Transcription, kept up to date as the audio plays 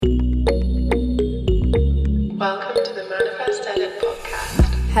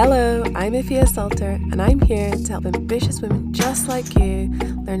Hello, I'm Ifia Salter, and I'm here to help ambitious women just like you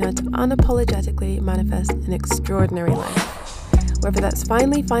learn how to unapologetically manifest an extraordinary life. Whether that's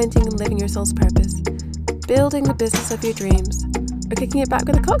finally finding and living your soul's purpose, building the business of your dreams, or kicking it back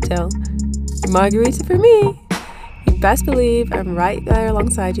with a cocktail. Margarita for me! You best believe I'm right there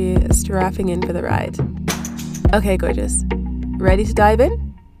alongside you, strapping in for the ride. Okay, gorgeous. Ready to dive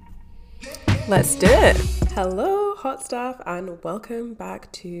in? Let's do it! Hello, hot stuff, and welcome back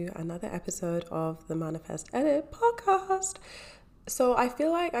to another episode of the Manifest Edit podcast. So I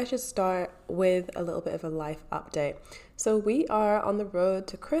feel like I should start with a little bit of a life update. So we are on the road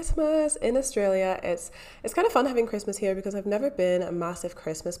to Christmas in Australia. It's kind of fun having Christmas here because I've never been a massive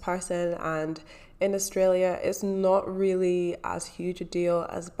Christmas person, and in Australia it's not really as huge a deal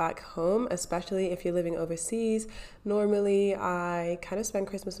as back home, especially if you're living overseas. Normally I kind of spend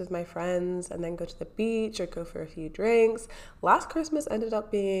Christmas with my friends and then go to the beach or go for a few drinks. Last Christmas ended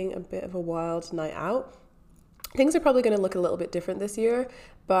up being a bit of a wild night out. Things are probably going to look a little bit different this year,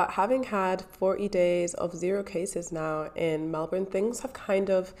 but having had 40 days of 0 cases now in Melbourne, things have kind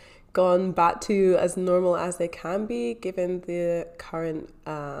of gone back to as normal as they can be given the current,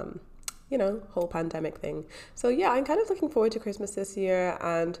 whole pandemic thing. So yeah, I'm kind of looking forward to Christmas this year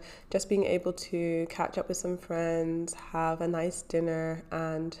and just being able to catch up with some friends, have a nice dinner,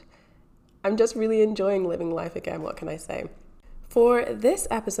 and I'm just really enjoying living life again. What can I say? For this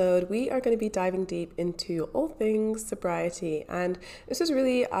episode, we are going to be diving deep into all things sobriety, and this is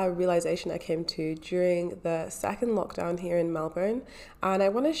really a realization I came to during the second lockdown here in Melbourne, and I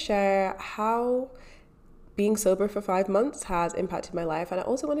want to share how being sober for 5 months has impacted my life, and I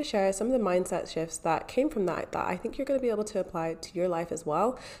also want to share some of the mindset shifts that came from that I think you're going to be able to apply to your life as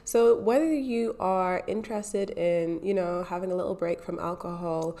well. So whether you are interested in, having a little break from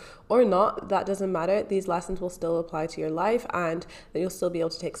alcohol or not, that doesn't matter. These lessons will still apply to your life and that you'll still be able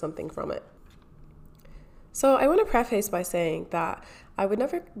to take something from it. So I want to preface by saying that I would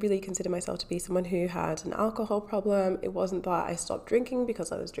never really consider myself to be someone who had an alcohol problem. It wasn't that I stopped drinking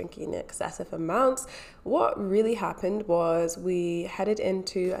because I was drinking excessive amounts. What really happened was we headed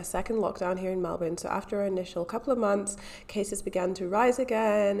into a second lockdown here in Melbourne. So after our initial couple of months, cases began to rise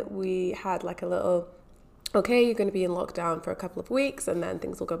again. We had like a little, okay, you're going to be in lockdown for a couple of weeks and then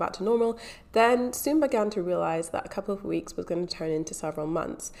things will go back to normal. Then soon began to realize that a couple of weeks was going to turn into several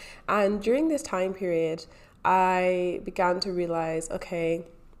months. And during this time period, I began to realize, okay,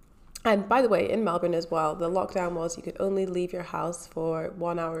 and by the way, in Melbourne as well, the lockdown was you could only leave your house for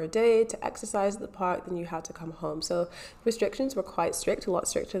 1 hour a day to exercise at the park, then you had to come home. So restrictions were quite strict, a lot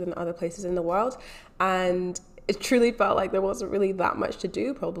stricter than other places in the world. And it truly felt like there wasn't really that much to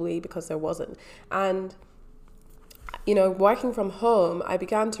do, probably because there wasn't. And working from home, I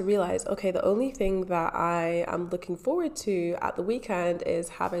began to realize, okay, the only thing that I am looking forward to at the weekend is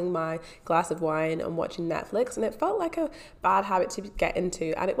having my glass of wine and watching Netflix. And it felt like a bad habit to get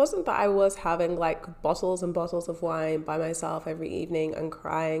into. And it wasn't that I was having like bottles and bottles of wine by myself every evening and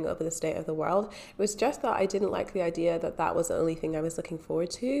crying over the state of the world. It was just that I didn't like the idea that that was the only thing I was looking forward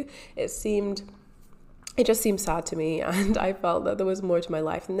to. It just seemed sad to me, and I felt that there was more to my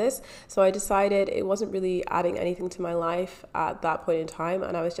life than this. So I decided it wasn't really adding anything to my life at that point in time,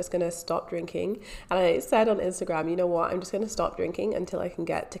 and I was just going to stop drinking. And I said on Instagram, you know what, I'm just going to stop drinking until I can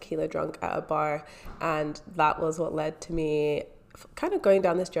get tequila drunk at a bar. And that was what led to me kind of going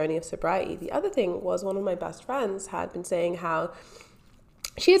down this journey of sobriety. The other thing was one of my best friends had been saying how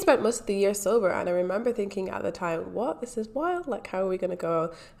she had spent most of the year sober, and I remember thinking at the time, what, this is wild, like how are we going to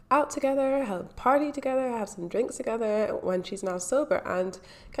go out together, have a party together, have some drinks together when she's now sober? And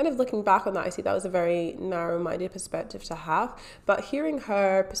kind of looking back on that, I see that was a very narrow-minded perspective to have, but hearing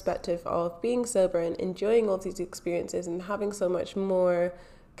her perspective of being sober and enjoying all these experiences and having so much more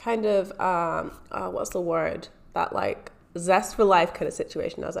kind of, that like zest for life kind of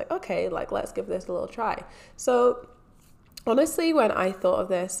situation, I was like, okay, like let's give this a little try. So honestly, when I thought of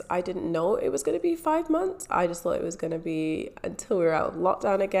this, I didn't know it was going to be 5 months. I just thought it was going to be until we were out of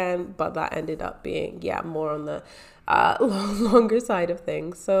lockdown again, but that ended up being, more on the longer side of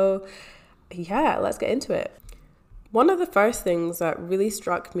things. So yeah, let's get into it. One of the first things that really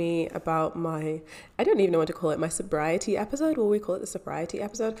struck me about I don't even know what to call it, my sobriety episode. Will we call it the sobriety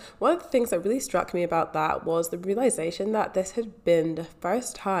episode? One of the things that really struck me about that was the realization that this had been the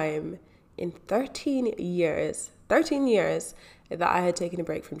first time in 13 years that I had taken a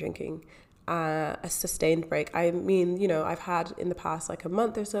break from drinking, a sustained break. I mean, I've had in the past like a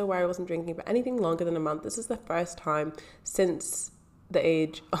month or so where I wasn't drinking, but anything longer than a month, this is the first time since the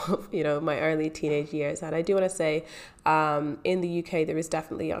age of, my early teenage years. And I do want to say, in the UK, there is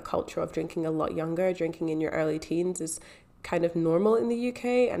definitely a culture of drinking a lot younger. Drinking in your early teens is kind of normal in the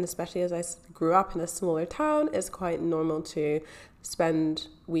UK, and especially as I grew up in a smaller town, it's quite normal to spend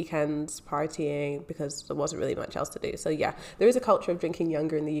weekends partying because there wasn't really much else to do. So yeah, there is a culture of drinking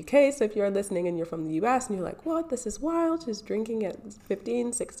younger in the UK. So if you're listening and you're from the US and you're like, what, this is wild, just drinking at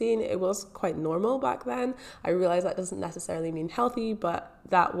 15, 16, it was quite normal back then. I realize that doesn't necessarily mean healthy, but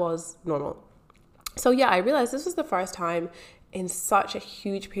that was normal. So yeah, I realized this was the first time in such a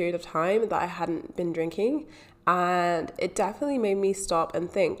huge period of time that I hadn't been drinking. And it definitely made me stop and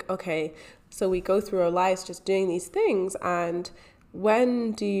think, okay, so we go through our lives just doing these things, and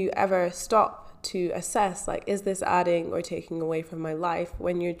when do you ever stop to assess, like, is this adding or taking away from my life,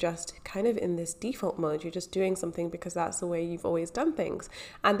 when you're just kind of in this default mode? You're just doing something because that's the way you've always done things.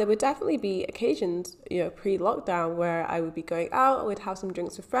 And there would definitely be occasions, pre-lockdown, where I would be going out, I would have some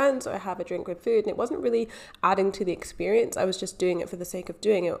drinks with friends or have a drink with food, and it wasn't really adding to the experience. I was just doing it for the sake of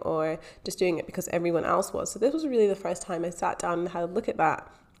doing it, or just doing it because everyone else was. So this was really the first time I sat down and had a look at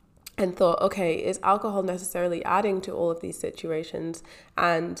that and thought, okay, is alcohol necessarily adding to all of these situations?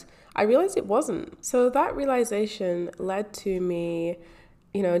 And I realized it wasn't. So that realization led to me,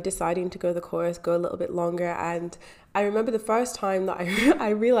 deciding to go the course, go a little bit longer. And I remember the first time that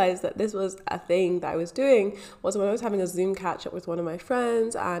I realized that this was a thing that I was doing was when I was having a Zoom catch up with one of my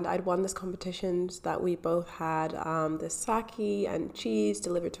friends, and I'd won this competition that we both had this sake and cheese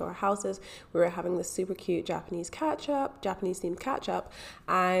delivered to our houses. We were having this super cute Japanese themed catch up,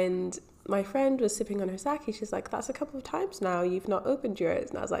 and my friend was sipping on her sake. She's like, that's a couple of times now you've not opened yours.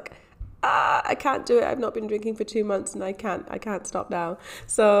 And I was like, I can't do it. I've not been drinking for 2 months and I can't stop now.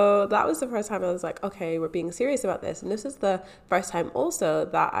 So that was the first time I was like, okay, we're being serious about this. And this is the first time also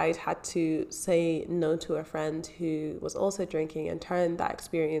that I'd had to say no to a friend who was also drinking and turn that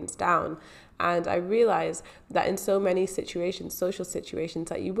experience down. And I realized that in so many situations, social situations,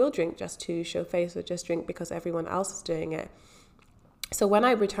 that you will drink just to show face, or just drink because everyone else is doing it. So when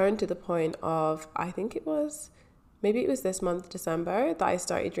I returned to the point of, maybe it was this month, December, that I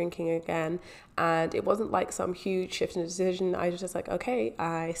started drinking again. And it wasn't like some huge shift in decision. I was just like, okay,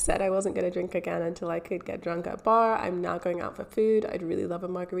 I said I wasn't going to drink again until I could get drunk at a bar. I'm now going out for food. I'd really love a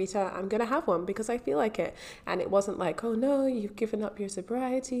margarita. I'm going to have one because I feel like it. And it wasn't like, oh no, you've given up your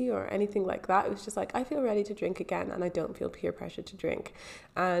sobriety or anything like that. It was just like, I feel ready to drink again and I don't feel peer pressure to drink.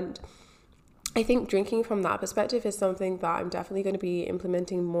 And I think drinking from that perspective is something that I'm definitely going to be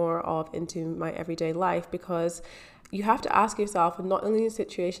implementing more of into my everyday life, because you have to ask yourself, and not only in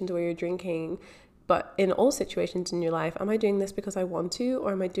situations where you're drinking, but in all situations in your life, am I doing this because I want to,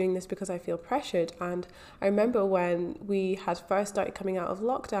 or am I doing this because I feel pressured? And I remember when we had first started coming out of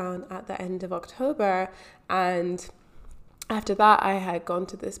lockdown at the end of October, and after that, I had gone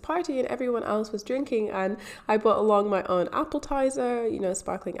to this party and everyone else was drinking, and I brought along my own appetizer,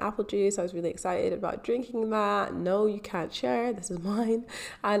 sparkling apple juice. I was really excited about drinking that. No, you can't share. This is mine.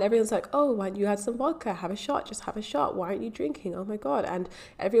 And everyone's like, oh, why don't you had some vodka? Have a shot. Just have a shot. Why aren't you drinking? Oh my God. And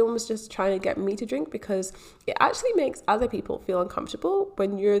everyone was just trying to get me to drink, because it actually makes other people feel uncomfortable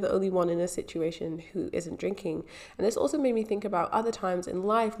when you're the only one in a situation who isn't drinking. And this also made me think about other times in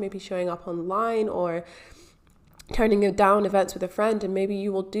life, maybe showing up online or turning down events with a friend, and maybe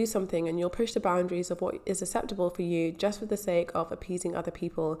you will do something and you'll push the boundaries of what is acceptable for you just for the sake of appeasing other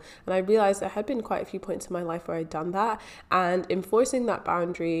people. And I realized there had been quite a few points in my life where I'd done that, and enforcing that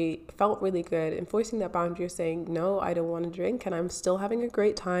boundary felt really good. Enforcing that boundary of saying, no, I don't want to drink and I'm still having a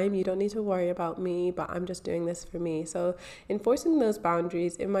great time. You don't need to worry about me, but I'm just doing this for me. So enforcing those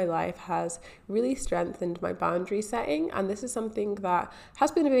boundaries in my life has really strengthened my boundary setting. And this is something that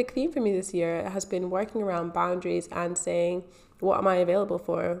has been a big theme for me this year. It has been working around boundaries and saying, what am I available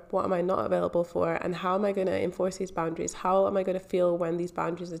for? What am I not available for? And how am I going to enforce these boundaries? How am I going to feel when these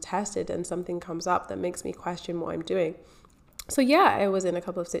boundaries are tested and something comes up that makes me question what I'm doing? So yeah, I was in a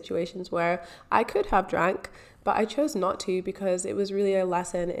couple of situations where I could have drank, but I chose not to, because it was really a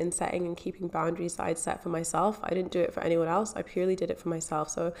lesson in setting and keeping boundaries that I'd set for myself. I didn't do it for anyone else. I purely did it for myself.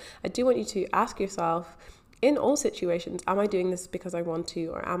 So I do want you to ask yourself, in all situations, am I doing this because I want to,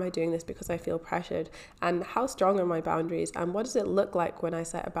 or am I doing this because I feel pressured? And how strong are my boundaries? And what does it look like when I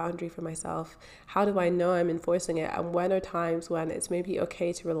set a boundary for myself? How do I know I'm enforcing it? And when are times when it's maybe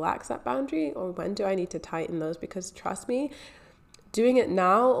okay to relax that boundary, or when do I need to tighten those? Because trust me, doing it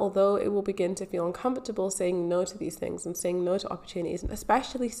now, although it will begin to feel uncomfortable, saying no to these things and saying no to opportunities, and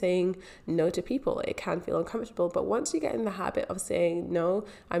especially saying no to people, it can feel uncomfortable. But once you get in the habit of saying, no,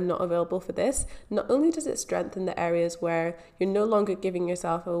 I'm not available for this, not only does it strengthen the areas where you're no longer giving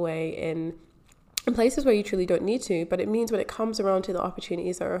yourself away in places where you truly don't need to, but it means when it comes around to the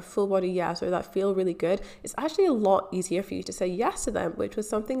opportunities that are a full body yes, or that feel really good, it's actually a lot easier for you to say yes to them, which was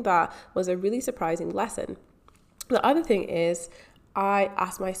something that was a really surprising lesson. The other thing is, I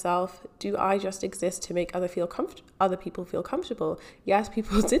ask myself, do I just exist to make other people feel comfortable? Yes,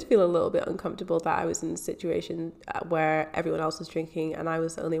 people did feel a little bit uncomfortable that I was in a situation where everyone else was drinking and I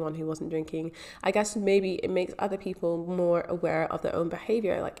was the only one who wasn't drinking. I guess maybe it makes other people more aware of their own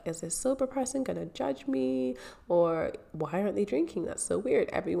behavior. Like, is this sober person going to judge me? Or why aren't they drinking? That's so weird.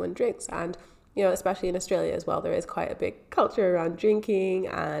 Everyone drinks. And especially in Australia as well, there is quite a big culture around drinking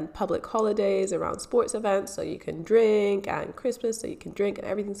and public holidays around sports events so you can drink, and Christmas so you can drink, and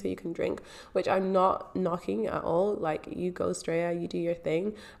everything so you can drink, which I'm not knocking at all. Like, you go, Straya, you do your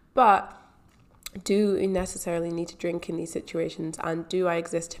thing. But do you necessarily need to drink in these situations? And do I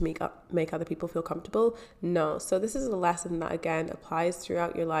exist to make other people feel comfortable? No. So this is a lesson that, again, applies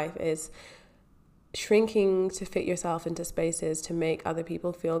throughout your life, is shrinking to fit yourself into spaces to make other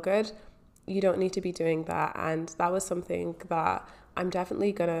people feel good. You don't need to be doing that. And that was something that I'm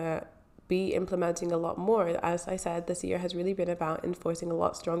definitely going to be implementing a lot more. As I said, this year has really been about enforcing a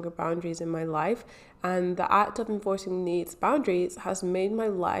lot stronger boundaries in my life. And the act of enforcing these boundaries has made my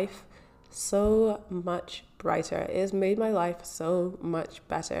life so much brighter. It has made my life so much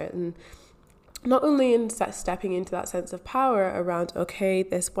better. And not only in stepping into that sense of power around, okay,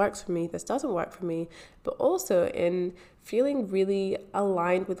 this works for me, this doesn't work for me, but also in feeling really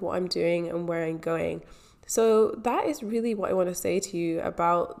aligned with what I'm doing and where I'm going. So that is really what I want to say to you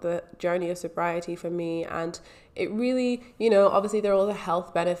about the journey of sobriety for me. And it really, obviously there are all the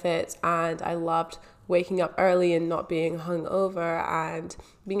health benefits, and I loved waking up early and not being hungover and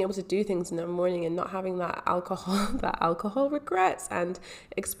being able to do things in the morning and not having that alcohol regrets, and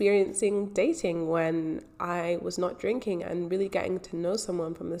experiencing dating when I was not drinking and really getting to know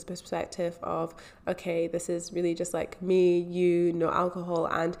someone from this perspective of, okay, this is really just like me, you, no alcohol.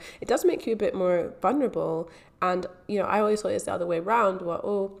 And it does make you a bit more vulnerable. And, I always thought it's the other way around.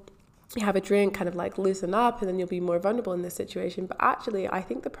 You have a drink, kind of like loosen up, and then you'll be more vulnerable in this situation. But actually, I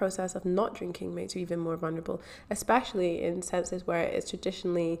think the process of not drinking makes you even more vulnerable, especially in senses where it's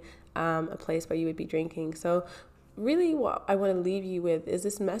traditionally a place where you would be drinking. So really what I want to leave you with is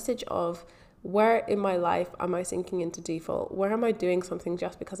this message of, where in my life am I sinking into default? Where am I doing something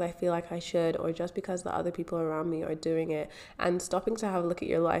just because I feel like I should, or just because the other people around me are doing it? And stopping to have a look at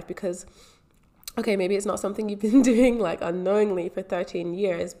your life, because okay, maybe it's not something you've been doing like unknowingly for 13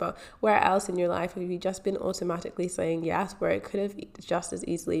 years, but where else in your life have you just been automatically saying yes, where it could have just as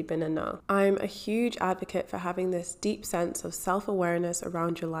easily been a no? I'm a huge advocate for having this deep sense of self-awareness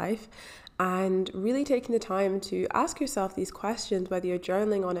around your life, and really taking the time to ask yourself these questions, whether you're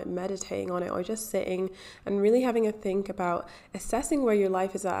journaling on it, meditating on it, or just sitting and really having a think about assessing where your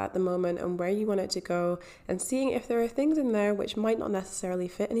life is at the moment and where you want it to go, and seeing if there are things in there which might not necessarily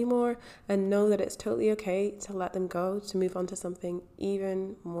fit anymore, and know that it's totally okay to let them go, to move on to something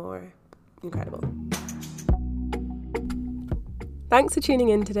even more incredible. Thanks for tuning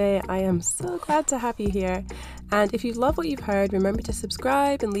in today. I am so glad to have you here. And if you love what you've heard, remember to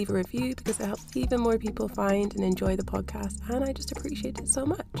subscribe and leave a review, because it helps even more people find and enjoy the podcast. And I just appreciate it so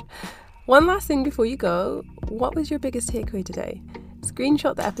much. One last thing before you go. What was your biggest takeaway today?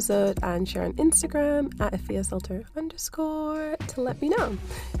 Screenshot the episode and share on Instagram at @AfiaSalter_ to let me know.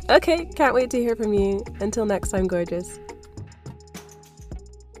 Okay, can't wait to hear from you. Until next time, gorgeous.